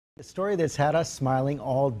A story that's had us smiling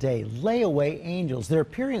all day. Layaway Angels. They're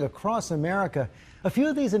appearing across America. A few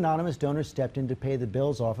of these anonymous donors stepped in to pay the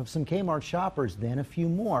bills off of some Kmart shoppers, then a few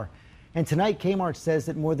more. And tonight, Kmart says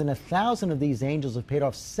that more than 1,000 of these angels have paid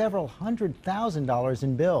off several $100,000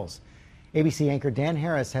 in bills. ABC anchor Dan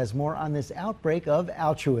Harris has more on this outbreak of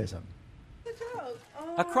altruism.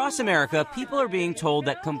 Across America, people are being told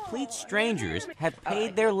that complete strangers have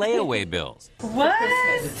paid their layaway bills. What?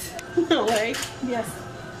 No way. Yes.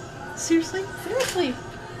 Seriously? Seriously?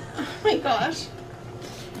 Oh my gosh.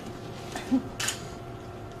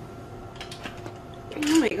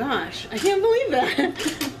 Oh my gosh. I can't believe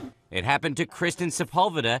that. It happened to Kristen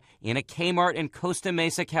Sepulveda in a Kmart in Costa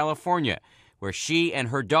Mesa, California, where she and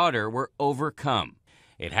her daughter were overcome.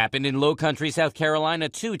 It happened in Low Country, South Carolina,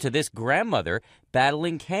 too, to this grandmother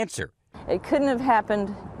battling cancer. It couldn't have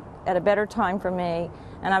happened at a better time for me,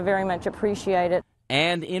 and I very much appreciate it.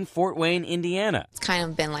 And in Fort Wayne, Indiana. It's kind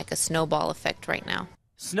of been like a snowball effect right now.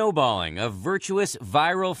 Snowballing, a virtuous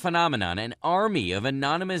viral phenomenon, an army of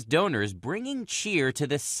anonymous donors bringing cheer to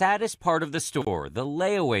the saddest part of the store, the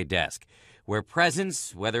layaway desk, where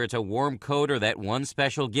presents, whether it's a warm coat or that one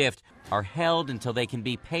special gift, are held until they can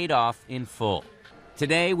be paid off in full.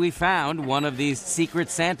 Today, we found one of these secret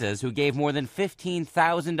Santas who gave more than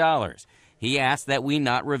 $15,000. He asked that we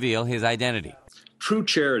not reveal his identity. True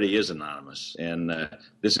charity is anonymous, and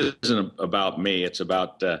this isn't about me. It's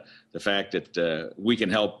about the fact that we can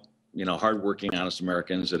help, hardworking, honest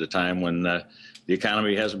Americans at a time when the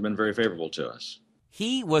economy hasn't been very favorable to us.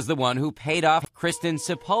 He was the one who paid off Kristen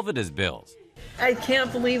Sepulveda's bills. I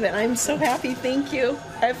can't believe it. I'm so happy. Thank you.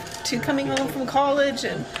 I have two coming home from college,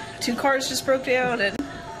 and 2 cars just broke down, and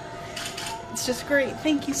it's just great.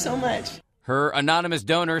 Thank you so much. Her anonymous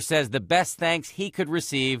donor says the best thanks he could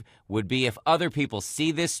receive would be if other people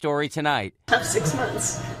see this story tonight. Have 6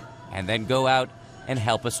 months. And then go out and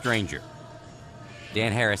help a stranger.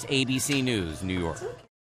 Dan Harris, ABC News, New York.